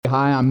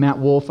hi, I'm Matt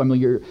Wolf. I'm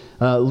your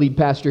lead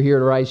pastor here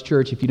at Arise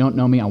Church. If you don't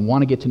know me, I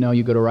want to get to know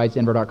you. Go to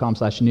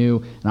arisedenver.com/new,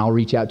 and I'll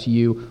reach out to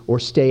you. Or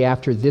stay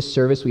after this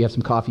service. We have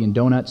some coffee and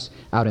donuts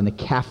out in the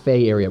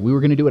cafe area. We were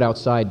going to do it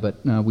outside, but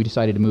we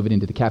decided to move it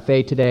into the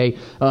cafe today.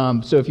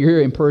 So if you're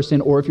here in person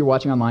or if you're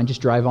watching online,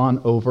 just drive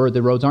on over.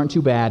 The roads aren't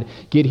too bad.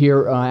 Get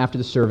here after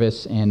the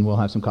service, and we'll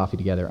have some coffee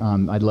together.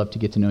 I'd love to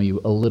get to know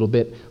you a little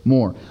bit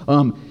more.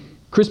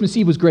 Christmas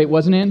Eve was great,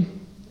 wasn't it?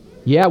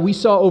 Yeah, we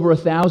saw over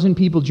 1,000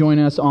 people join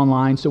us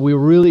online, so we were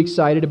really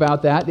excited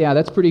about that. Yeah,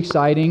 that's pretty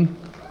exciting.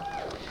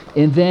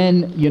 And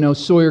then,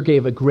 Sawyer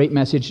gave a great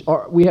message.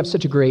 We have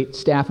such a great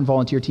staff and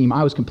volunteer team.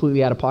 I was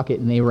completely out of pocket,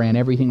 and they ran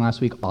everything last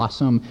week.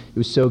 Awesome. It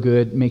was so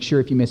good. Make sure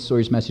if you missed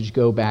Sawyer's message,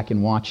 go back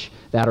and watch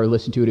that or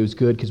listen to it. It was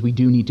good because we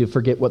do need to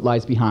forget what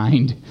lies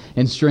behind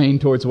and strain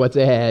towards what's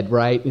ahead,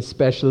 right?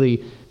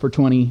 Especially for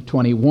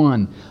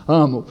 2021.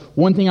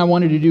 One thing I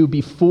wanted to do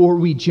before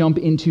we jump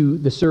into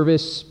the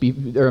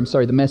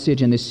the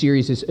message and this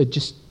series is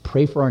just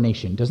pray for our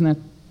nation.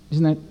 Isn't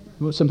that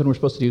something we're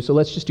supposed to do? So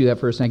let's just do that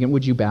for a second.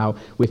 Would you bow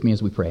with me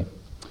as we pray?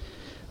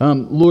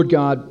 Lord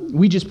God,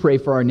 we just pray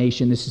for our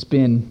nation. This has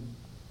been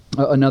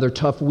another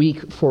tough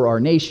week for our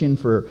nation,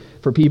 for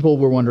people.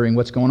 We're wondering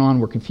what's going on.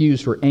 We're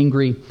confused. We're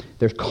angry.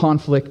 There's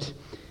conflict,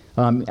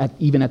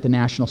 even at the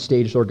national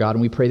stage, Lord God,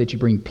 and we pray that you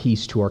bring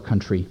peace to our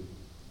country.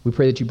 We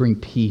pray that you bring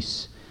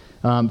peace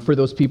for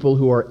those people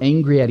who are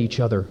angry at each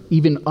other,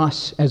 even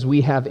us as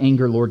we have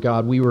anger, Lord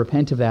God. We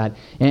repent of that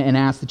and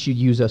ask that you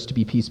use us to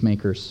be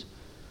peacemakers.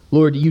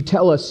 Lord, you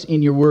tell us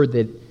in your word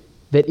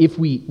that if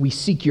we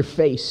seek your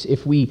face,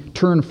 if we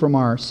turn from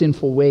our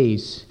sinful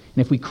ways,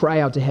 and if we cry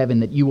out to heaven,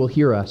 that you will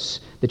hear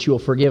us, that you will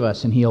forgive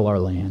us and heal our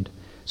land.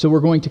 So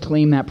we're going to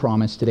claim that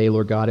promise today,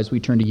 Lord God, as we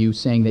turn to you,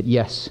 saying that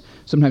yes,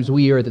 sometimes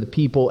we are the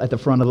people at the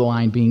front of the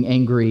line being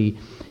angry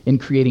and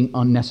creating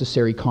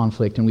unnecessary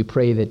conflict, and we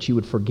pray that you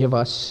would forgive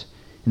us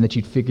and that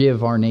you'd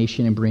forgive our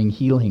nation and bring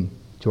healing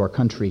to our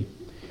country.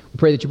 We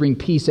pray that you bring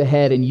peace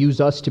ahead and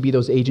use us to be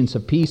those agents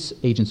of peace,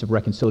 agents of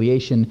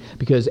reconciliation,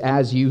 because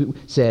as you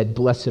said,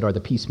 blessed are the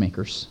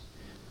peacemakers.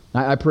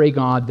 I pray,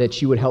 God,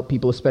 that you would help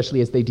people, especially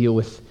as they deal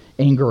with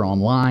anger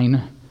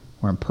online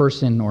or in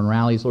person or in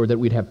rallies, Lord, that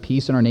we'd have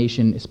peace in our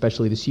nation,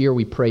 especially this year.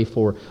 We pray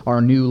for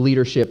our new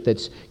leadership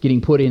that's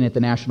getting put in at the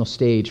national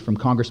stage, from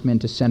congressmen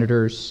to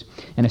senators,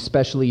 and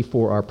especially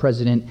for our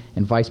president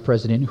and vice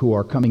president who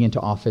are coming into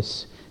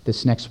office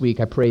this next week.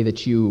 I pray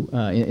that you,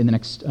 in the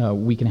next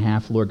week and a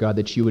half, Lord God,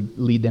 that you would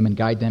lead them and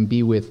guide them,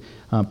 be with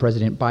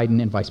President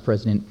Biden and Vice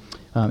President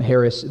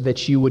Harris,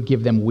 that you would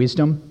give them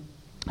wisdom,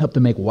 help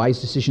them make wise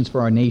decisions for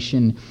our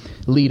nation,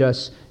 lead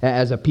us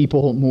as a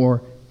people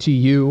more to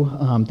you,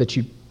 that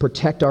you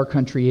protect our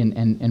country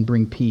and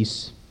bring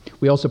peace.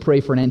 We also pray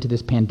for an end to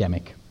this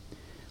pandemic.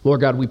 Lord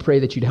God, we pray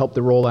that you'd help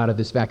the rollout of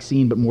this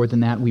vaccine, but more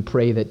than that, we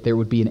pray that there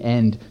would be an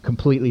end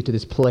completely to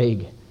this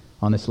plague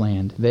on this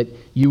land, that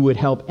you would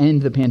help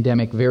end the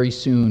pandemic very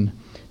soon,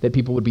 that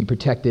people would be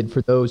protected.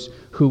 For those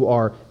who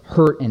are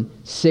hurt and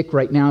sick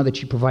right now,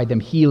 that you provide them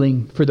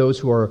healing. For those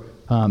who are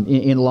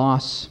in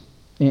loss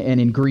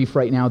and in grief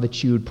right now,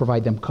 that you would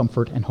provide them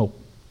comfort and hope.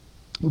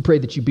 We pray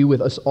that you be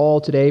with us all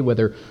today,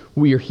 whether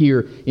we are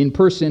here in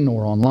person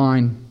or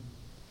online,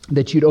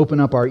 that you'd open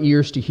up our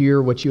ears to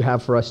hear what you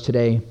have for us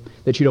today,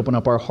 that you'd open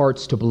up our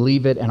hearts to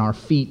believe it and our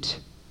feet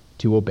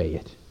to obey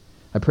it.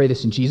 I pray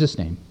this in Jesus'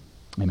 name.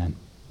 Amen.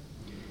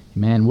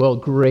 Amen. Well,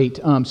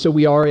 great. So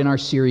we are in our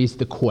series,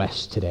 The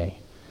Quest, today.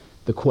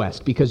 The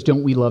Quest, because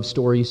don't we love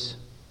stories?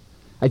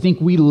 I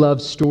think we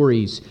love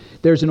stories.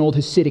 There's an old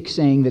Hasidic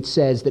saying that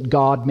says that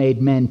God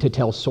made men to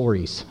tell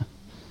stories.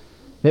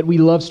 That we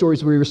love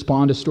stories, we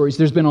respond to stories.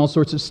 There's been all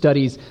sorts of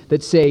studies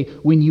that say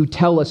when you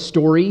tell a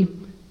story,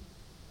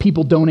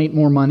 people donate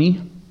more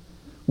money.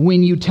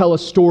 When you tell a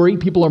story,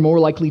 people are more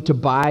likely to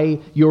buy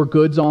your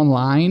goods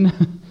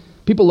online.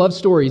 People love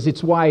stories.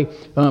 It's why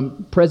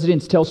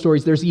presidents tell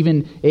stories. There's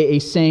even a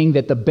saying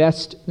that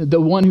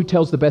the one who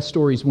tells the best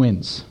stories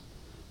wins.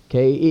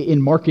 Okay,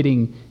 in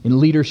marketing, in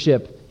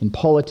leadership, in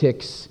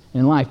politics,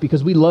 in life,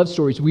 because we love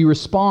stories. We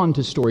respond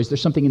to stories.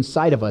 There's something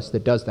inside of us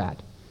that does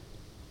that.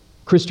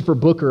 Christopher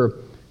Booker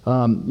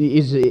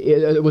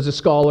was a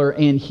scholar,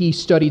 and he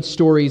studied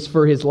stories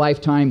for his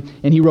lifetime,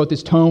 and he wrote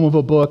this tome of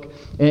a book,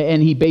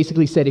 and he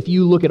basically said, if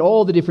you look at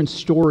all the different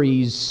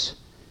stories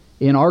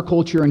in our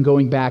culture and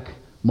going back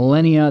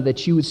millennia,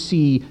 that you would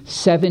see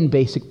 7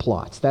 basic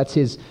plots. That's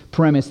his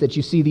premise, that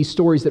you see these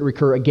stories that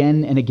recur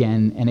again and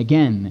again and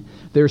again.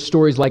 There's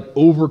stories like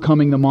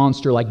overcoming the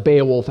monster, like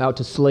Beowulf out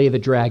to slay the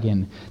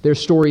dragon. There's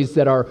stories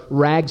that are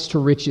rags to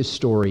riches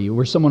story,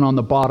 where someone on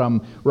the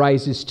bottom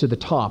rises to the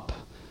top,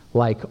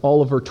 like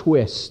Oliver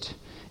Twist.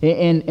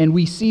 And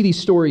we see these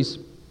stories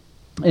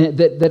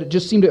that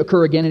just seem to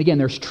occur again and again.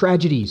 There's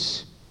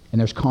tragedies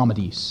and there's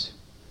comedies.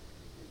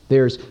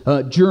 There's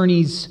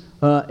journeys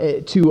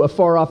to a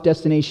far-off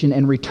destination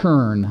and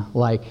return,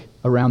 like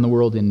Around the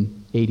World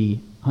in 80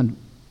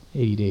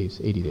 days.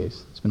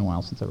 It's been a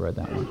while since I've read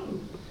that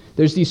one.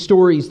 There's these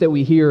stories that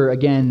we hear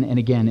again and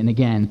again and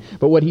again.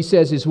 But what he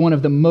says is one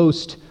of the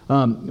most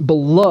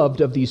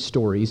beloved of these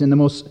stories and the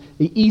most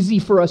easy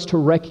for us to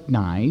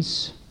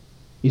recognize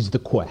is the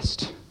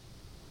quest.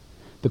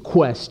 The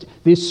quest.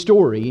 This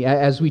story,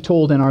 as we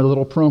told in our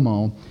little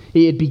promo,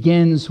 it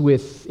begins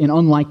with an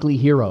unlikely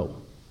hero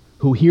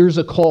who hears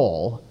a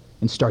call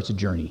and starts a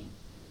journey.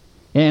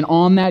 And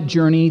on that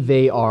journey,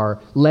 they are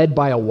led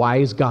by a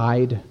wise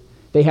guide.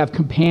 They have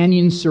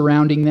companions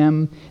surrounding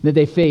them, that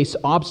they face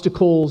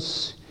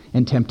obstacles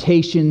and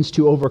temptations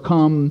to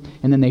overcome,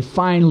 and then they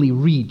finally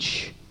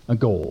reach a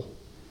goal.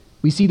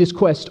 We see this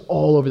quest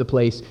all over the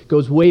place. It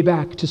goes way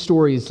back to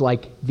stories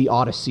like the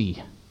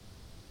Odyssey,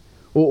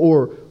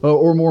 or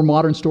more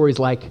modern stories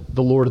like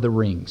The Lord of the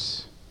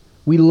Rings.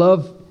 We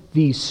love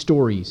these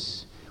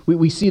stories.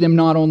 We see them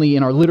not only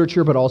in our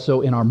literature, but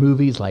also in our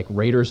movies like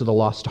Raiders of the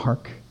Lost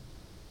Ark,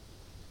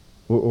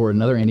 or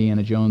another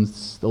Indiana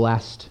Jones, The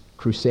Last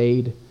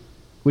Crusade,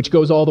 which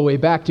goes all the way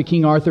back to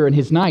King Arthur and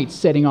his knights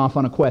setting off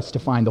on a quest to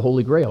find the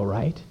Holy Grail,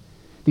 right?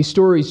 These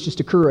stories just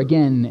occur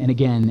again and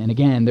again and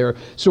again. There are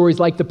stories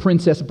like The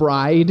Princess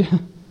Bride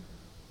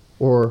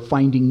or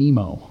Finding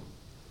Nemo.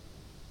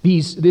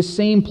 This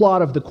same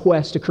plot of the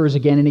quest occurs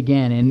again and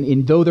again,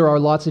 and though there are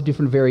lots of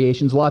different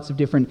variations, lots of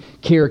different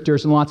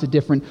characters, and lots of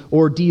different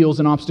ordeals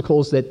and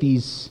obstacles that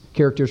these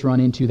characters run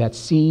into, that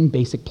same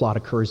basic plot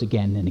occurs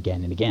again and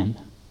again and again.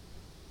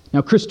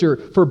 Now,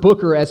 Christopher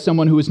Booker, as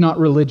someone who is not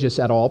religious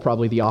at all,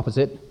 probably the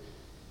opposite,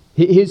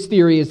 his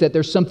theory is that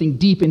there's something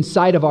deep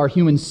inside of our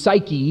human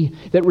psyche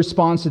that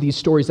responds to these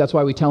stories. That's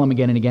why we tell them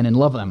again and again and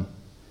love them.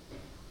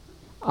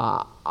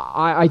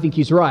 I think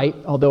he's right,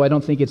 although I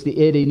don't think it's the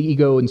id and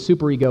ego and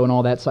superego and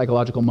all that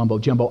psychological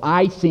mumbo-jumbo.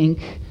 I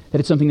think that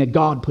it's something that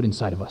God put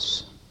inside of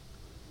us,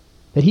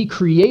 that he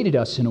created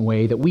us in a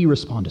way that we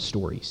respond to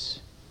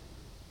stories.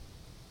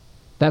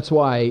 That's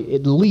why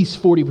at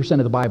least 40%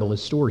 of the Bible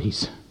is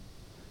stories.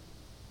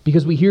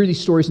 Because we hear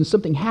these stories and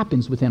something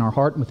happens within our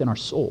heart and within our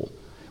soul.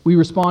 We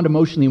respond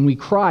emotionally and we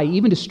cry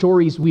even to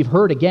stories we've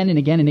heard again and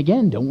again and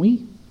again, don't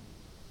we?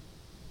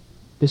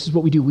 This is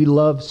what we do. We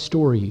love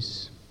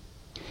stories.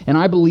 And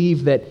I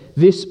believe that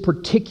this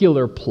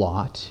particular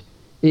plot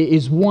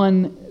is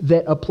one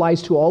that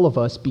applies to all of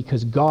us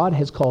because God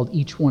has called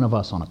each one of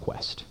us on a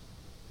quest.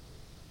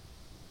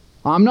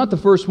 I'm not the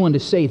first one to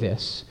say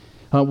this.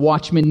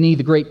 Watchman Nee,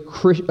 the great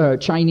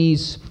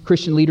Chinese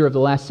Christian leader of the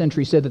last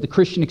century, said that the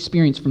Christian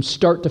experience from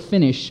start to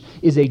finish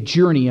is a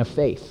journey of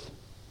faith.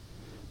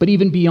 But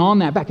even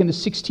beyond that, back in the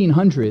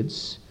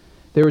 1600s,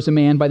 there was a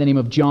man by the name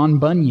of John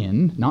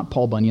Bunyan, not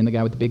Paul Bunyan, the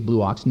guy with the big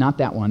blue ox, not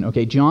that one,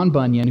 okay, John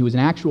Bunyan, who was an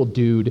actual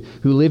dude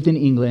who lived in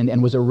England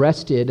and was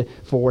arrested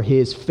for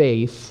his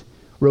faith,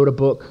 wrote a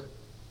book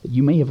that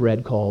you may have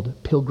read called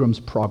Pilgrim's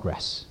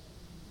Progress.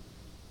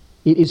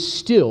 It is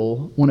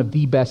still one of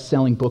the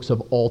best-selling books of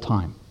all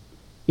time.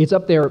 It's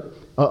up there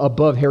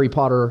above Harry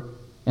Potter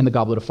and the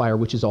Goblet of Fire,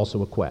 which is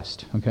also a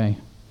quest, okay?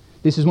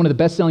 This is one of the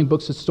best-selling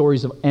books of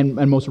stories and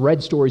most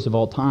read stories of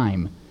all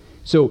time.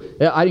 So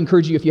I'd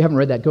encourage you, if you haven't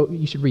read that,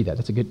 you should read that.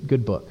 That's a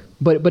good book.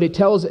 But it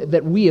tells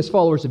that we as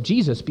followers of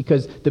Jesus,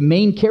 because the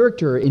main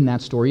character in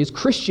that story is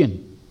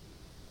Christian.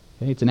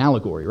 Okay? It's an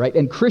allegory, right?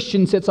 And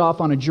Christian sets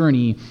off on a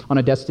journey, on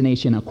a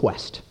destination, a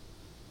quest.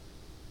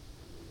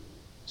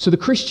 So the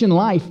Christian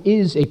life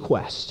is a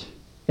quest.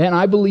 And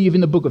I believe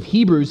in the book of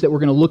Hebrews that we're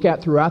going to look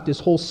at throughout this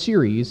whole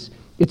series,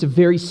 it's a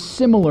very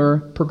similar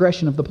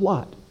progression of the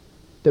plot.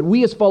 That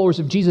we as followers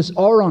of Jesus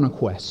are on a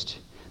quest.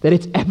 That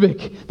it's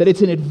epic, that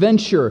it's an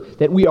adventure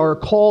that we are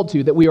called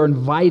to, that we are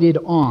invited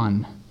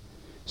on.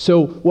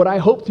 So what I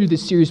hope through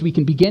this series, we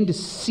can begin to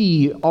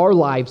see our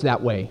lives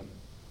that way.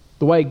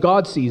 The way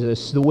God sees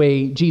us, the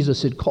way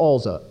Jesus has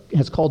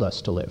called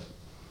us to live.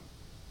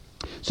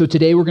 So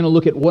today we're going to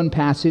look at one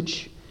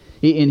passage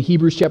in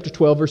Hebrews chapter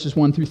 12, verses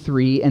 1 through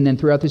 3, and then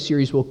throughout this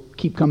series we'll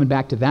keep coming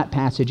back to that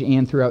passage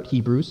and throughout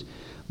Hebrews.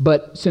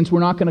 But since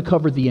we're not going to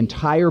cover the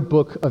entire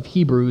book of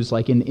Hebrews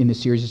like in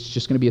this series, it's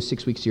just going to be a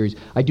 6-week series,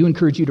 I do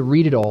encourage you to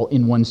read it all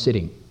in one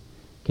sitting.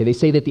 Okay, they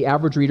say that the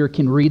average reader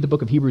can read the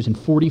book of Hebrews in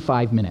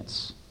 45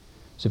 minutes.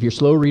 So if you're a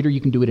slow reader,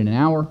 you can do it in an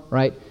hour,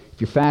 right? If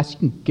you're fast,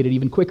 you can get it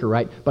even quicker,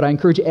 right? But I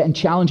encourage and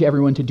challenge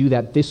everyone to do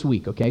that this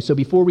week, okay? So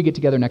before we get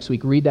together next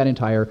week, read that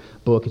entire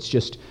book. It's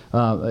just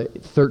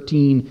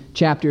 13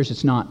 chapters.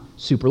 It's not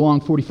super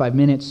long, 45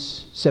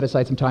 minutes. Set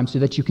aside some time so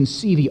that you can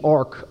see the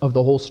arc of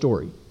the whole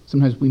story.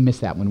 Sometimes we miss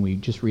that when we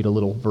just read a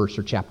little verse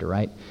or chapter,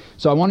 right?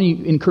 So I want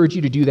to encourage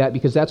you to do that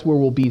because that's where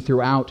we'll be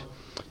throughout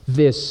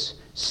this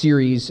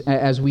series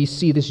as we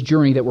see this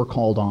journey that we're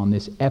called on,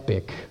 this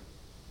epic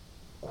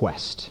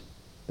quest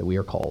that we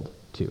are called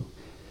to.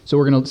 So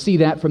we're going to see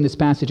that from this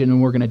passage, and then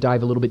we're going to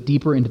dive a little bit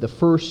deeper into the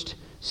first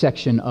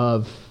section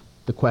of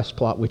the quest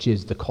plot, which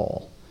is the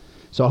call.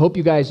 So I hope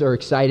you guys are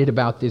excited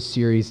about this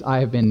series. I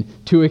have been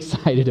too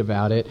excited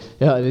about it.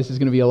 This is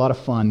going to be a lot of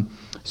fun.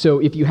 So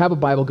if you have a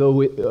Bible,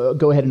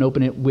 go ahead and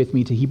open it with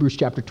me to Hebrews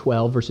chapter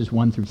 12, verses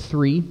 1 through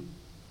 3.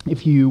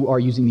 If you are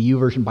using the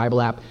YouVersion Bible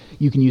app,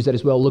 you can use that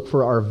as well. Look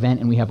for our event,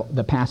 and we have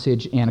the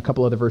passage and a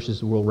couple other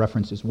verses we'll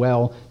reference as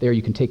well. There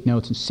you can take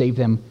notes and save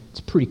them.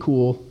 It's pretty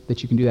cool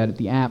that you can do that at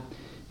the app.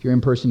 If you're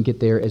in person, get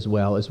there as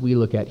well as we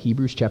look at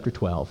Hebrews chapter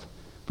 12,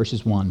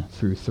 verses 1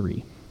 through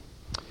 3.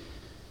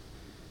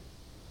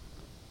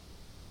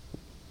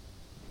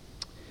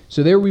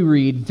 So there we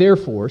read,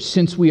 "Therefore,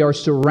 since we are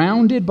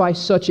surrounded by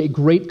such a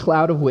great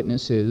cloud of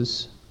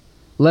witnesses,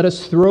 let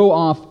us throw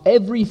off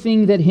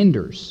everything that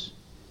hinders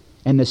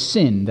and the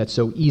sin that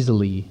so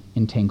easily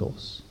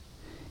entangles.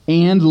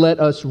 And let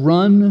us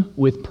run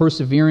with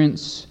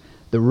perseverance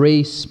the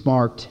race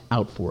marked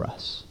out for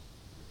us,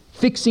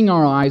 fixing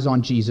our eyes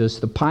on Jesus,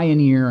 the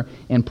pioneer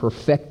and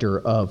perfecter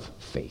of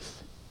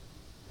faith.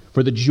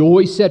 For the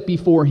joy set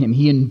before him,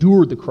 he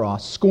endured the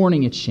cross,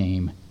 scorning its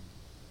shame,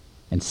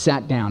 and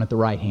sat down at the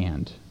right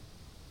hand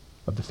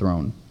of the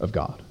throne of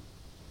God."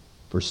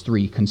 Verse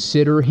 3,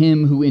 "Consider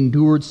him who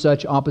endured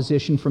such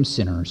opposition from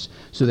sinners,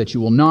 so that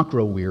you will not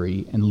grow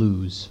weary and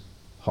lose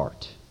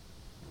heart."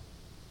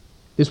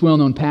 This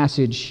well-known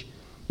passage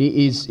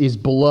is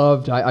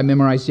beloved. I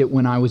memorized it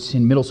when I was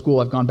in middle school.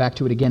 I've gone back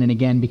to it again and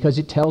again because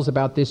it tells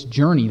about this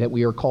journey that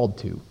we are called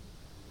to.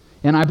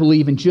 And I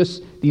believe in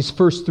just these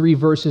first 3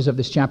 verses of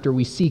this chapter,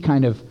 we see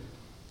kind of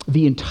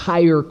the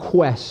entire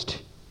quest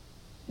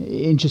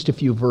in just a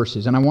few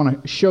verses. And I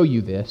want to show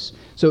you this.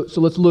 So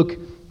let's look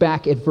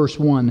back at verse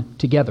 1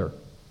 together.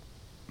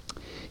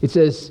 It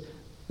says,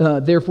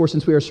 "Therefore,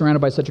 since we are surrounded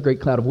by such a great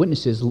cloud of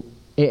witnesses,"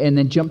 and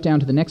then jump down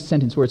to the next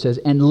sentence where it says,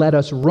 "and let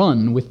us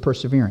run with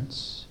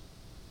perseverance."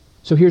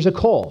 So here's a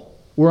call.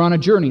 We're on a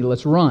journey.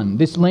 Let's run.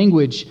 This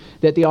language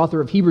that the author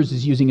of Hebrews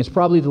is using is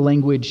probably the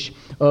language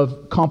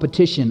of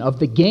competition, of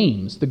the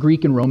games, the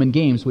Greek and Roman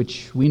games,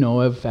 which we know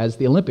of as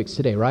the Olympics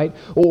today, right?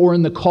 Or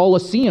in the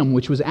Colosseum,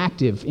 which was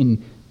active in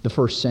the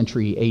 1st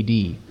century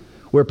AD,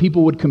 where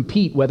people would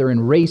compete, whether in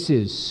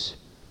races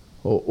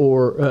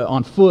or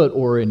on foot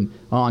or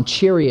on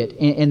chariot,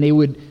 and they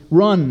would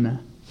run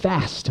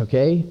fast,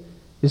 okay?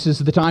 This is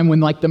the time when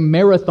the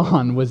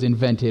marathon was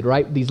invented,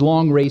 right? These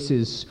long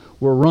races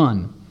were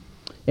run.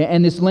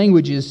 And this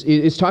language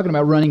is talking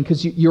about running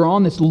because you're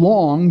on this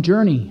long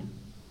journey.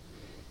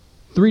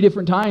 3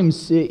 different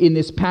times in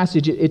this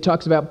passage, it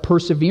talks about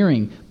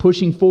persevering,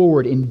 pushing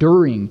forward,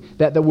 enduring.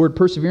 That the word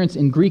perseverance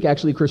in Greek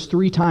actually occurs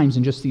 3 times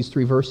in just these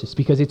 3 verses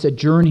because it's a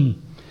journey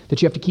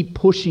that you have to keep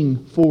pushing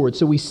forward.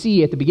 So we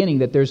see at the beginning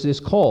that there's this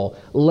call,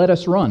 let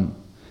us run.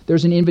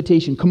 There's an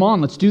invitation. Come on,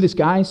 let's do this,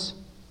 guys.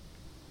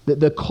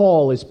 The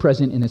call is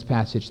present in this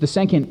passage. The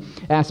second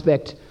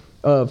aspect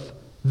of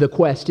the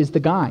quest is the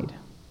guide.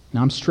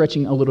 Now, I'm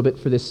stretching a little bit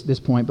for this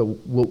point, but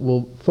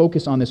we'll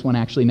focus on this one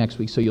actually next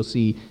week, so you'll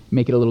see,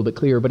 make it a little bit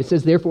clearer. But it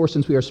says, "Therefore,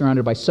 since we are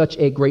surrounded by such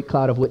a great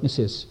cloud of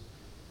witnesses."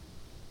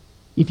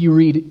 If you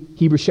read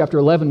Hebrews chapter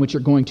 11, which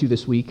you're going to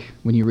this week,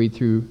 when you read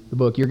through the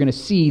book, you're going to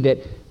see that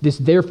this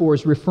 "therefore"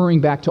 is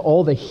referring back to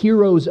all the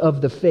heroes of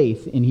the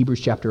faith in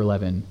Hebrews chapter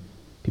 11.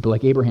 People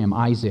like Abraham,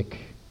 Isaac,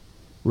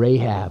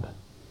 Rahab.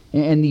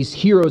 And these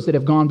heroes that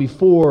have gone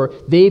before,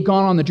 they've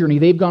gone on the journey,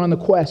 they've gone on the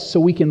quest, so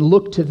we can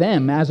look to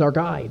them as our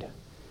guide.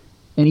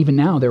 And even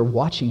now, they're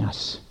watching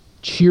us,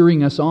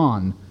 cheering us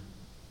on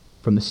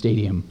from the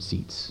stadium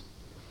seats.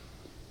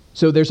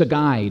 So there's a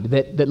guide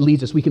that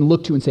leads us. We can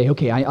look to and say,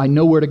 okay, I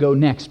know where to go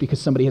next because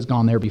somebody has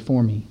gone there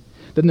before me.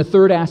 Then the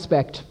third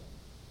aspect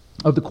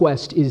of the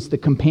quest is the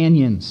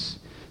companions.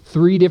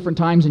 3 different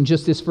times in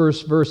just this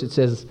first verse, it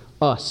says,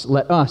 us.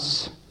 Let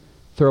us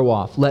throw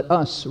off. Let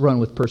us run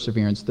with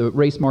perseverance. The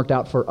race marked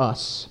out for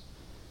us.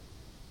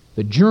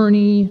 The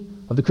journey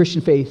of the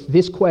Christian faith,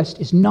 this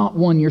quest is not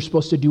one you're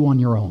supposed to do on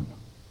your own.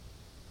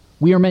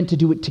 We are meant to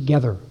do it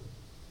together.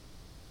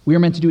 We are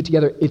meant to do it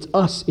together. It's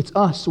us. It's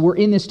us. We're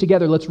in this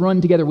together. Let's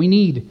run together. We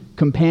need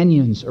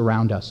companions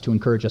around us to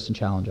encourage us and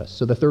challenge us.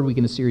 So the 3rd week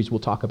in the series, we'll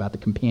talk about the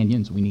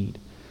companions we need.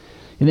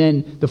 And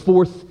then the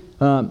 4th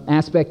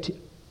aspect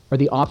are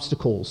the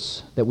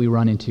obstacles that we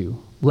run into.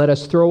 Let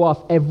us throw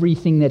off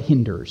everything that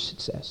hinders,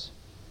 it says.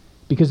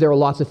 Because there are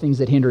lots of things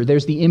that hinder.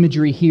 There's the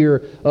imagery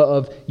here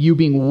of you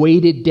being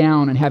weighted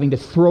down and having to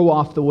throw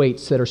off the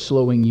weights that are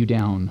slowing you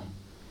down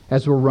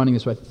as we're running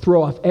this way.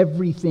 Throw off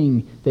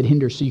everything that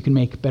hinders so you can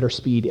make better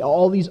speed.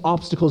 All these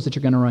obstacles that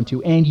you're going to run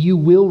to, and you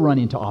will run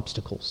into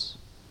obstacles.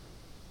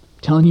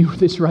 I'm telling you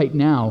this right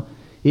now.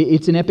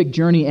 It's an epic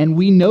journey, and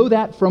we know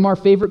that from our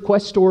favorite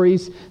quest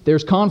stories.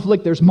 There's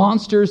conflict, there's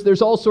monsters,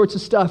 there's all sorts of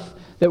stuff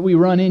that we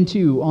run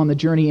into on the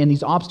journey, and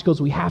these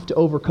obstacles we have to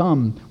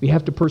overcome. We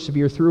have to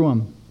persevere through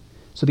them.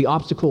 So the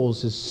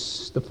obstacles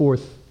is the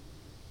 4th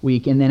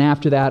week, and then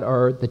after that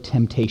are the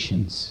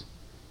temptations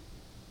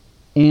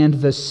and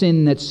the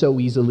sin that so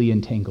easily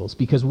entangles,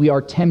 because we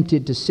are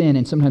tempted to sin,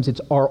 and sometimes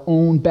it's our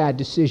own bad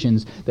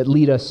decisions that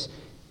lead us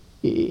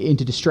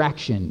into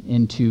distraction,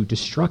 into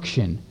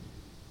destruction,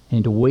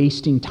 into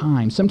wasting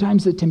time.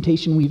 Sometimes the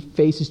temptation we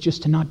face is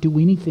just to not do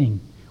anything.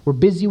 We're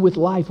busy with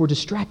life, we're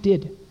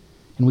distracted,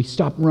 and we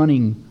stop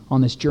running on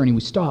this journey.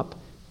 We stop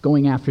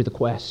going after the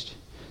quest.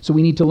 So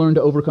we need to learn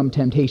to overcome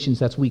temptations.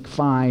 That's week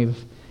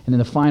 5. And then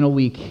the final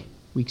week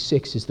Week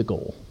 6 is the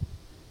goal.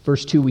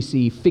 Verse 2, we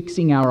see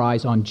fixing our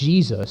eyes on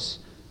Jesus,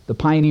 the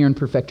pioneer and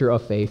perfecter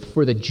of faith,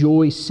 for the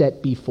joy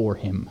set before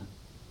him.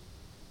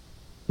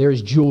 There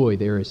is joy,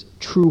 there is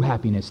true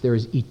happiness, there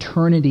is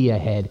eternity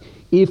ahead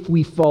if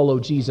we follow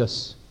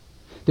Jesus.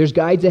 There's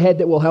guides ahead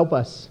that will help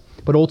us,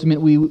 but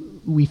ultimately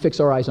we fix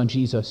our eyes on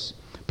Jesus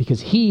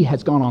because he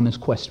has gone on this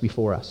quest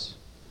before us.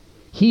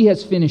 He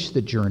has finished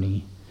the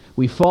journey.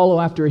 We follow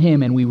after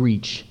him and we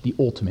reach the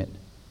ultimate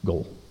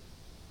goal.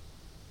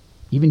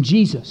 Even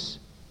Jesus,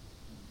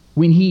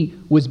 when he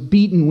was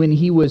beaten, when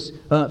he was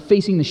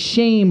facing the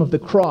shame of the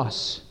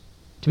cross,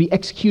 to be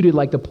executed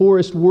like the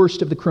poorest,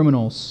 worst of the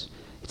criminals,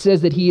 it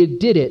says that he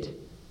did it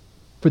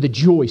for the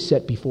joy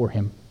set before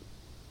him.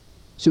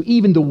 So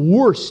even the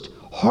worst,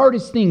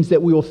 hardest things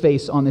that we will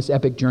face on this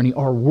epic journey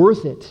are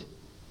worth it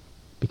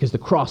because the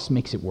cross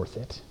makes it worth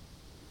it.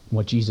 And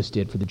what Jesus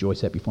did for the joy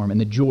set before him, and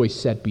the joy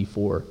set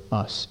before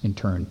us in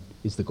turn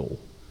is the goal.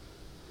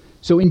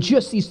 So in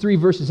just these 3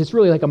 verses, it's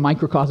really like a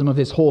microcosm of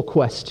this whole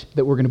quest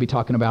that we're going to be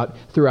talking about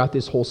throughout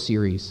this whole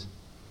series.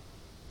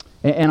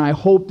 And I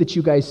hope that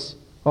you guys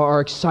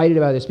are excited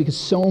about this because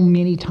so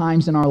many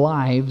times in our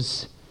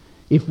lives,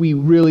 if we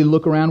really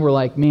look around, we're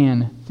like,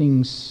 man,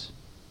 things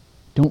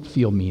don't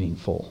feel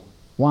meaningful.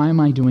 Why am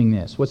I doing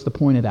this? What's the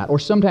point of that? Or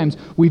sometimes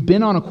we've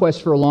been on a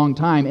quest for a long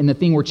time, and the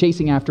thing we're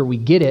chasing after, we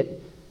get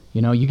it.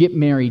 You know, you get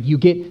married, you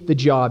get the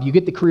job, you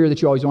get the career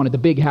that you always wanted, the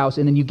big house,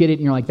 and then you get it,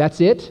 and you're like, that's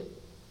it?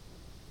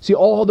 See,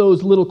 all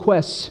those little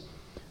quests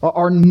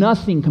are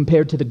nothing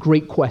compared to the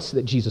great quest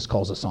that Jesus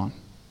calls us on.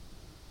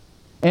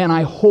 And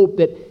I hope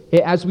that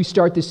as we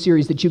start this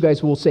series that you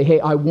guys will say, hey,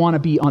 I want to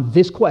be on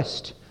this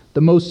quest,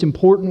 the most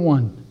important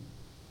one.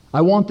 I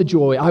want the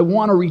joy. I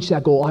want to reach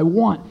that goal. I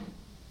want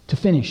to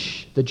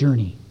finish the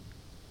journey.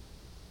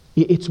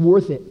 It's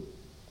worth it.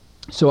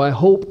 So I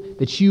hope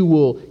that you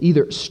will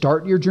either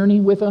start your journey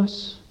with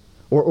us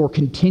or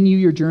continue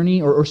your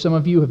journey, or some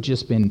of you have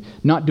just been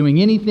not doing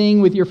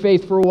anything with your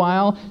faith for a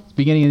while. It's the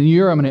beginning of the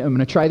year, I'm going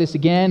to try this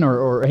again,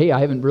 or hey,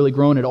 I haven't really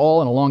grown at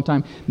all in a long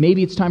time.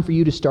 Maybe it's time for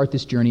you to start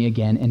this journey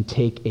again and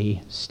take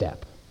a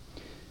step.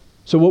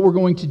 So what we're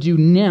going to do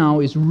now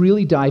is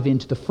really dive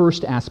into the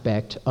first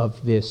aspect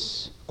of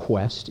this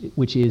quest,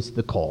 which is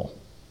the call.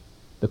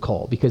 The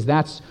call, because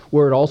that's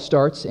where it all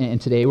starts, and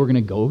today we're going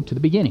to go to the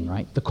beginning,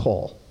 right? The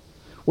call.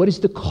 What is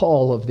the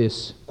call of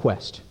this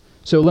quest?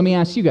 So let me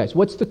ask you guys,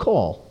 what's the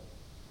call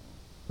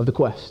of the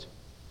quest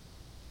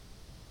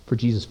for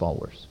Jesus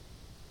followers?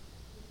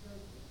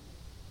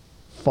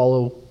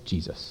 Follow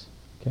Jesus.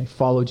 Okay,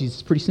 follow Jesus.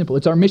 It's pretty simple.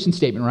 It's our mission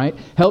statement, right?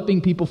 Helping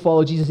people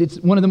follow Jesus.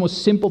 It's one of the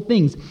most simple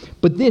things.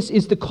 But this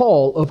is the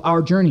call of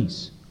our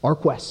journeys, our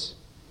quests.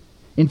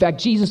 In fact,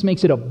 Jesus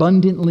makes it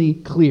abundantly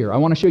clear. I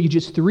want to show you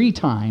just 3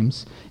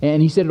 times,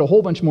 and he said it a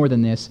whole bunch more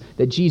than this,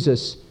 that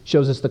Jesus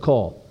shows us the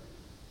call.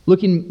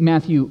 Look in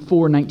Matthew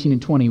 4:19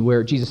 and 20,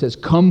 where Jesus says,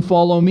 "Come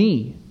follow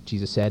me,"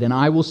 Jesus said, "and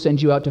I will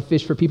send you out to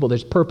fish for people."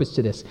 There's purpose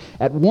to this.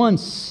 At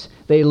once,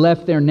 they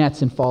left their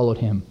nets and followed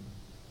him.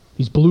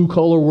 These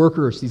blue-collar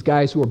workers, these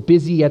guys who are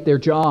busy at their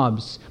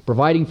jobs,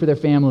 providing for their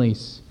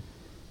families.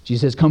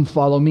 Jesus says, "Come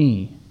follow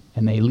me,"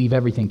 and they leave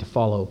everything to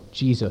follow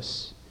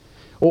Jesus.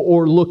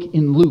 Or look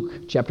in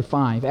Luke chapter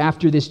 5.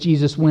 After this,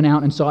 Jesus went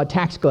out and saw a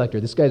tax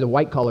collector. This guy's a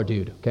white-collar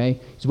dude, okay?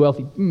 He's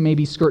wealthy,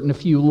 maybe skirting a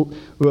few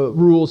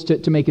rules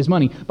to make his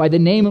money. By the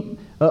name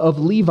of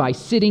Levi,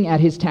 sitting at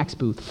his tax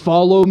booth.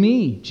 "Follow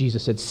me,"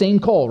 Jesus said. Same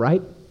call,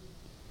 right?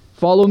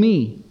 "Follow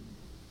me."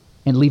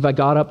 And Levi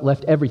got up,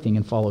 left everything,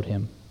 and followed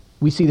him.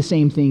 We see the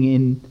same thing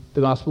in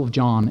the Gospel of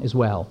John as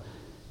well.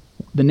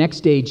 The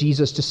next day,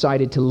 Jesus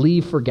decided to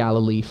leave for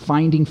Galilee.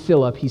 Finding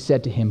Philip, he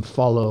said to him,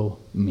 "Follow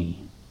me."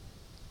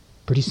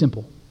 Pretty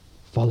simple.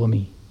 Follow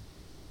me.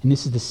 And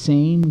this is the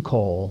same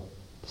call,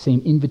 the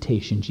same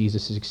invitation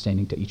Jesus is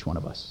extending to each one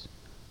of us.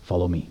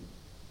 Follow me.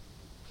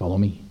 Follow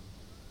me.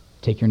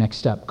 Take your next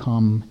step.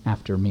 Come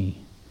after me.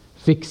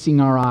 Fixing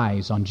our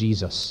eyes on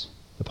Jesus,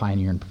 the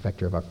pioneer and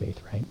perfecter of our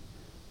faith, right?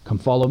 Come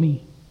follow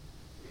me.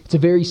 It's a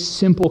very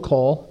simple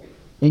call,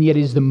 and yet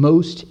it is the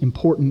most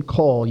important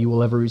call you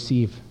will ever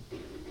receive.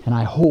 And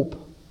I hope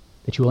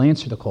that you will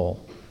answer the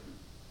call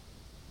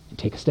and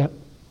take a step.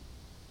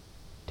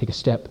 Take a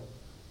step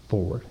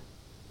forward.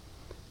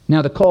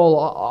 Now, the call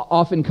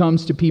often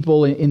comes to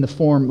people in the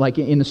form, like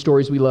in the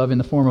stories we love, in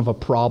the form of a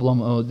problem.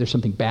 Oh, there's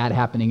something bad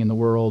happening in the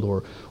world.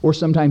 Or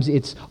sometimes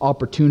it's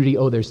opportunity.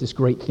 Oh, there's this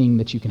great thing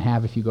that you can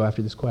have if you go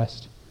after this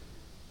quest.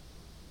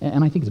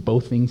 And I think it's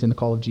both things in the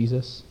call of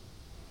Jesus.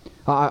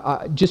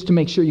 Just to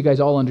make sure you guys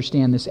all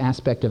understand this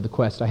aspect of the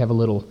quest, I have a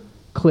little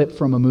clip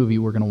from a movie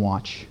we're going to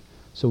watch.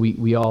 So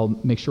we all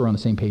make sure we're on the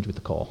same page with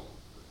the call.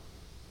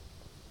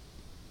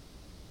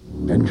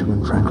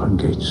 Benjamin Franklin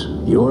Gates,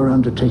 you are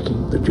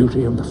undertaking the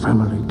duty of the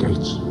family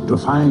Gates to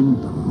find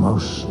the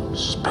most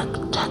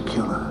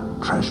spectacular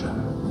treasure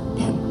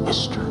in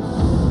history.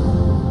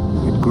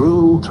 It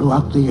grew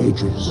throughout the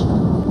ages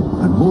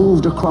and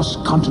moved across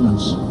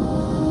continents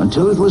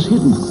until it was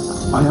hidden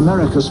by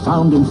America's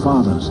founding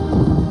fathers.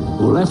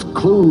 who left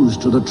clues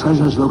to the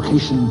treasure's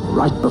location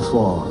right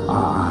before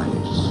our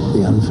eyes.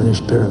 The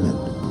unfinished pyramid,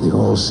 the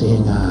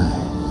all-seeing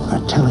eye,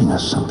 are telling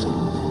us something.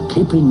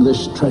 Keeping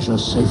this treasure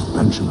safe,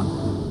 Benjamin,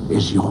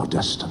 is your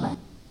destiny.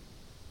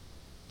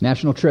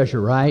 National Treasure,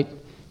 right?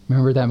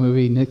 Remember that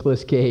movie,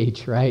 Nicolas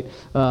Cage, right?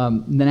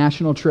 The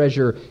National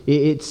Treasure,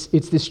 it's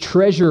this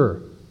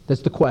treasure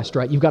that's the quest,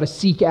 right? You've got to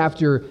seek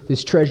after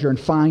this treasure and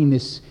find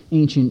this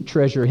ancient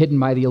treasure hidden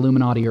by the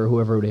Illuminati or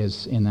whoever it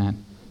is in that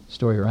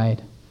story, right?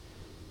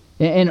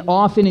 And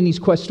often in these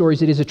quest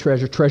stories, it is a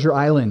treasure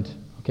island,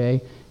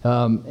 okay?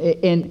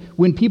 And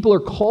when people are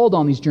called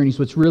on these journeys,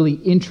 what's really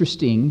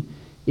interesting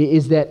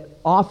is that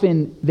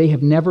often they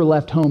have never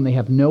left home. They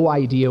have no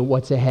idea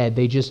what's ahead.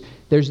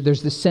 There's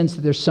this sense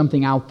that there's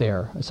something out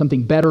there,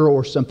 something better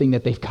or something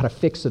that they've got to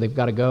fix, so they've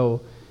got to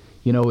go.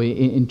 You know,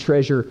 in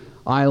Treasure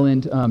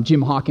Island,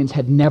 Jim Hawkins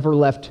had never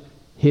left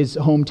his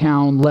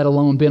hometown, let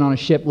alone been on a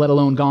ship, let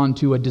alone gone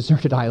to a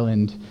deserted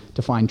island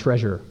to find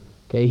treasure.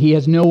 Okay, he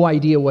has no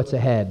idea what's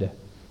ahead.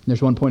 And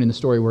there's one point in the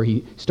story where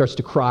he starts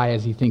to cry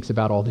as he thinks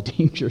about all the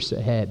dangers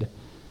ahead.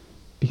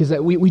 Because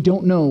we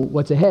don't know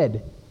what's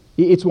ahead.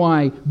 It's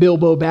why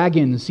Bilbo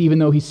Baggins, even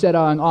though he's set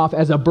off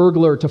as a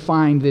burglar to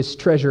find this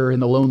treasure in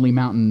the Lonely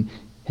Mountain,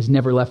 has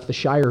never left the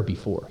Shire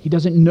before. He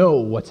doesn't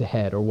know what's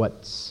ahead or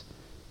what's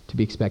to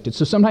be expected.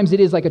 So sometimes it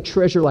is like a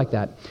treasure like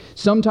that.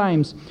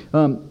 Sometimes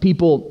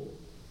people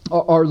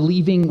are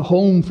leaving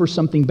home for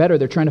something better.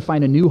 They're trying to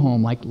find a new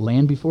home, like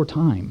Land Before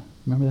Time.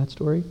 Remember that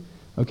story?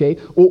 Okay?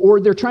 Or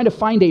they're trying to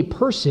find a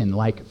person,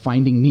 like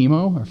Finding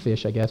Nemo, or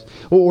Fish, I guess.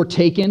 Or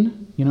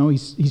Taken. You know,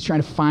 he's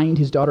trying to find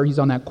his daughter. He's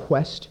on that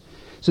quest.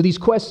 So these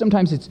quests,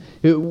 sometimes it's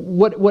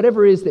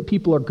whatever it is that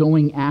people are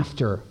going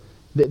after.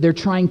 They're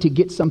trying to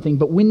get something,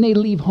 but when they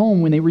leave home,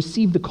 when they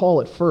receive the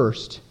call at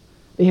first,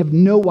 they have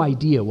no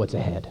idea what's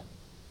ahead.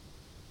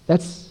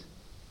 That's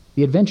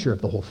the adventure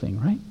of the whole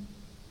thing, right?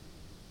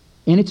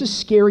 And it's a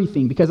scary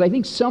thing, because I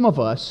think some of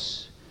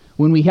us,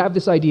 when we have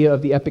this idea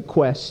of the epic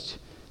quest,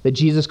 that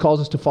Jesus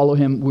calls us to follow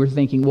him, we're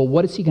thinking, well,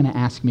 what is he going to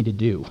ask me to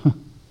do?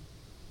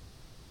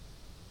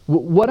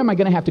 What am I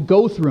going to have to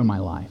go through in my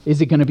life? Is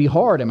it going to be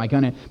hard? Am I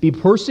going to be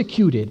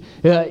persecuted?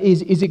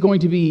 Is it going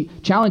to be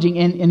challenging?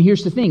 And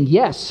here's the thing,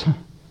 yes.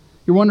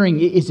 You're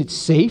wondering, is it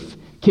safe?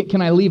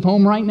 Can I leave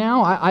home right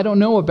now? I don't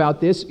know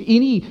about this.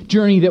 Any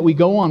journey that we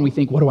go on, we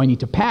think, what do I need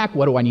to pack?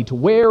 What do I need to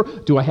wear?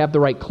 Do I have the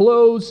right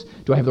clothes?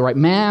 Do I have the right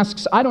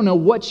masks? I don't know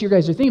what you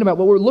guys are thinking about,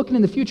 but we're looking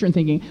in the future and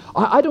thinking,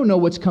 I don't know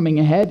what's coming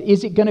ahead.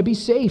 Is it going to be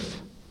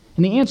safe?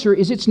 And the answer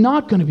is it's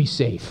not going to be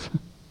safe.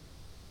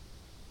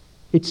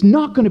 It's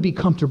not going to be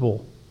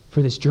comfortable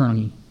for this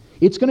journey.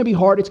 It's going to be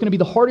hard. It's going to be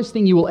the hardest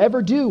thing you will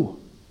ever do.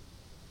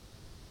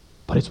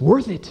 But it's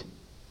worth it.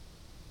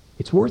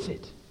 It's worth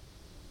it.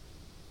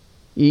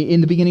 In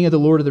the beginning of The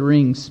Lord of the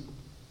Rings,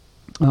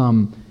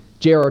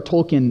 J.R.R.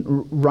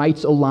 Tolkien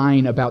writes a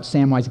line about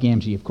Samwise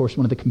Gamgee, of course,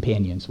 one of the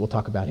companions. We'll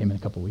talk about him in a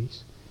couple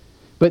weeks.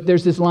 But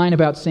there's this line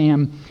about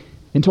Sam,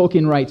 and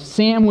Tolkien writes,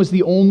 Sam was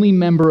the only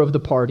member of the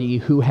party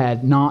who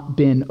had not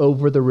been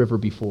over the river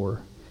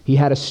before. He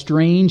had a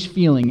strange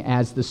feeling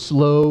as the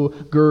slow,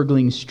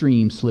 gurgling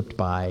stream slipped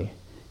by.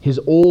 His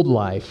old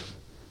life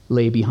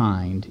lay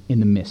behind in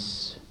the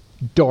mists.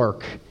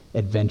 Dark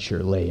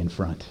adventure lay in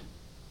front.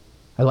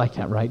 I like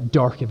that, right?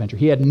 Dark adventure.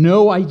 He had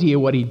no idea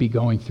what he'd be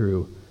going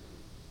through.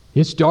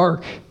 It's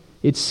dark.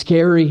 It's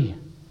scary.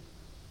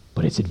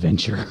 But it's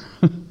adventure.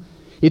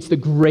 It's the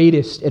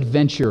greatest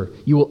adventure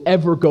you will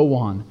ever go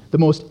on. The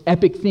most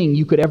epic thing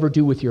you could ever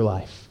do with your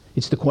life.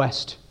 It's the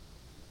quest.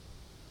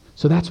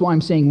 So that's why I'm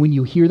saying when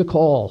you hear the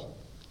call,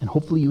 and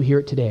hopefully you hear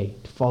it today,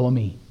 to follow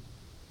me,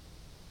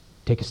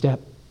 take a step.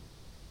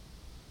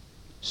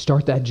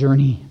 Start that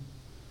journey.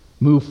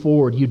 Move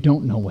forward. You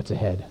don't know what's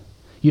ahead.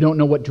 You don't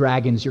know what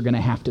dragons you're going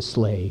to have to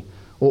slay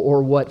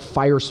or what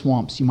fire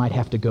swamps you might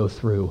have to go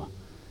through.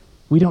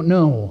 We don't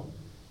know.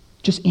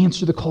 Just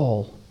answer the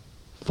call.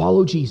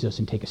 Follow Jesus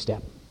and take a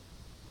step.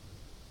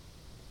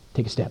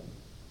 Take a step.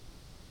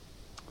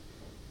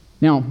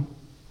 Now,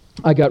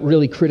 I got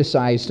really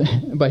criticized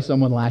by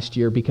someone last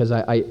year because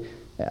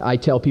I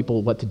tell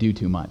people what to do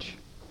too much.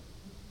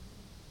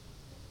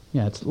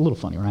 Yeah, it's a little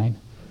funny, right?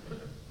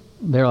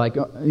 They're like,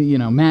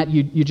 Matt,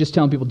 you're just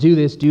telling people, do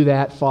this, do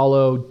that,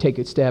 follow, take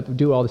a step,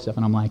 do all this stuff.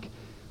 And I'm like,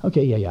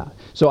 okay, yeah.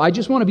 So I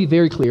just want to be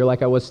very clear,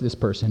 like I was to this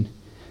person.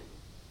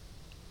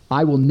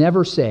 I will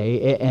never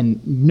say,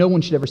 and no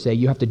one should ever say,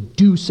 you have to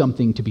do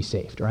something to be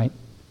saved, right?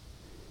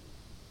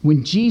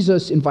 When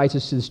Jesus invites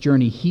us to this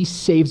journey, he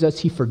saves us,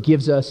 he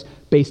forgives us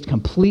based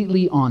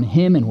completely on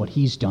him and what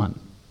he's done.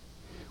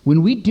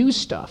 When we do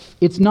stuff,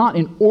 it's not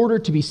in order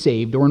to be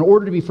saved or in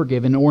order to be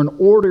forgiven or in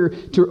order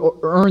to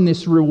earn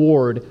this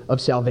reward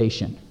of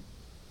salvation.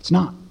 It's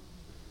not.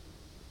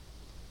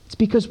 It's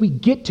because we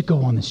get to go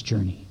on this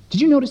journey. Did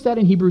you notice that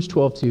in Hebrews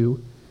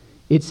 12:2?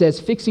 It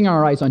says, fixing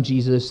our eyes on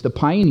Jesus, the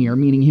pioneer,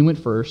 meaning he went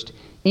first,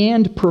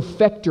 and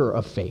perfecter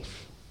of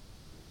faith.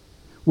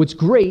 What's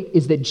great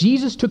is that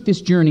Jesus took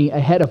this journey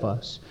ahead of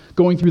us,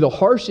 going through the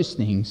harshest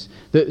things,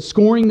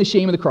 scoring the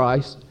shame of the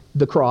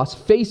the cross,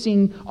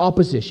 facing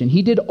opposition.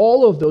 He did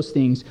all of those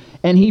things,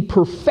 and he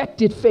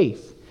perfected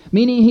faith,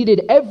 meaning he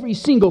did every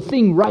single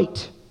thing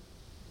right.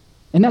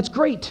 And that's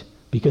great,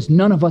 because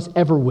none of us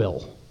ever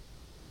will.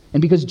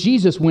 And because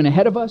Jesus went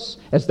ahead of us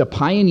as the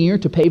pioneer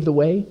to pave the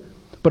way,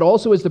 but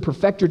also as the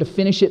perfecter to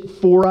finish it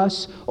for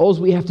us, all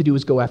we have to do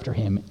is go after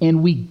him,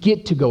 and we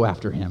get to go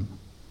after him.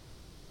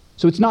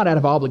 So it's not out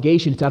of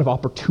obligation, it's out of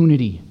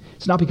opportunity.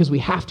 It's not because we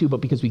have to, but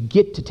because we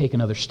get to take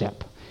another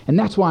step. And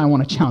that's why I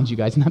want to challenge you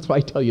guys, and that's why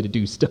I tell you to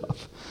do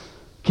stuff.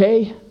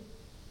 Okay?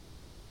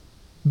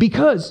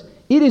 Because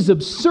it is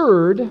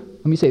absurd,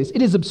 let me say this,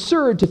 it is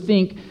absurd to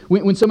think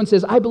when someone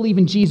says, I believe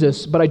in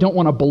Jesus, but I don't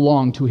want to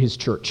belong to his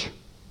church.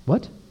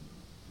 What?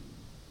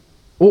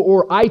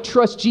 Or I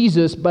trust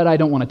Jesus, but I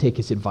don't want to take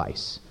his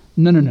advice.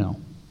 No.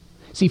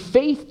 See,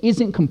 faith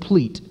isn't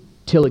complete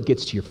till it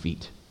gets to your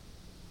feet.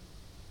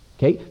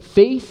 Okay?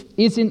 Faith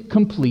isn't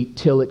complete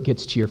till it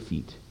gets to your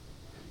feet.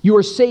 You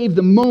are saved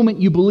the moment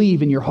you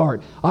believe in your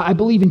heart. I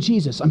believe in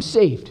Jesus. I'm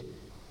saved.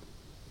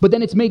 But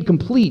then it's made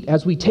complete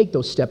as we take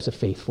those steps of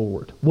faith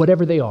forward,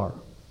 whatever they are.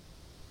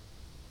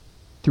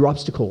 Through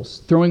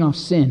obstacles, throwing off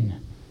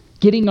sin,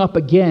 getting up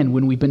again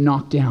when we've been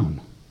knocked down,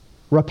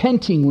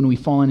 repenting when we've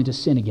fallen into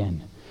sin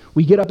again.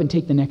 We get up and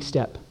take the next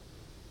step.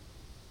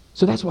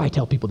 So that's why I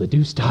tell people to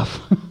do stuff.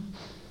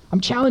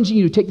 I'm challenging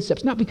you to take the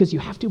steps, not because you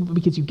have to, but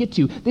because you get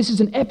to. This is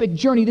an epic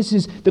journey. This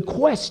is the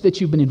quest that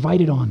you've been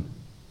invited on.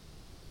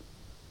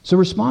 So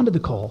respond to the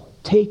call.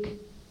 Take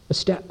a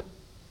step.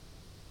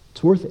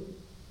 It's worth it.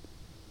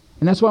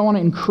 And that's why I want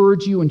to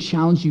encourage you and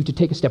challenge you to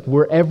take a step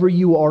wherever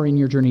you are in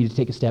your journey to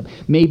take a step.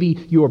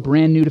 Maybe you are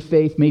brand new to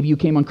faith. Maybe you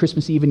came on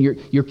Christmas Eve and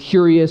you're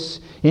curious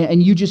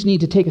and you just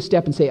need to take a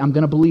step and say, I'm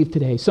going to believe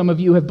today. Some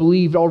of you have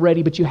believed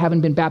already, but you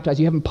haven't been baptized.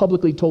 You haven't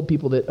publicly told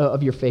people that,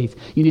 of your faith.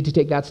 You need to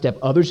take that step.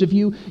 Others of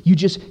you, you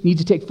just need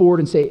to take forward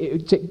and say,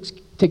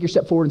 take your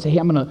step forward and say, hey,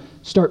 I'm going to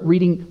start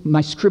reading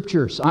my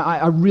scriptures.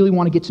 I really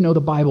want to get to know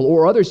the Bible.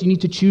 Or others, you need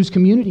to choose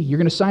community. You're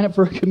going to sign up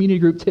for a community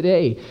group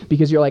today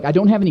because you're like, I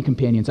don't have any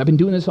companions. I've been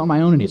doing this on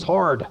my own and it's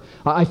hard.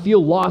 I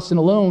feel lost and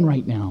alone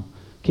right now.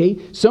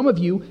 Okay? Some of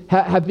you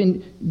have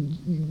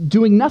been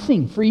doing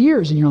nothing for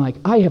years and you're like,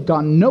 I have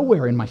gotten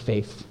nowhere in my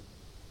faith.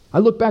 I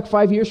look back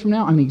 5 years from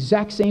now, I'm the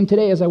exact same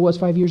today as I was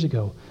 5 years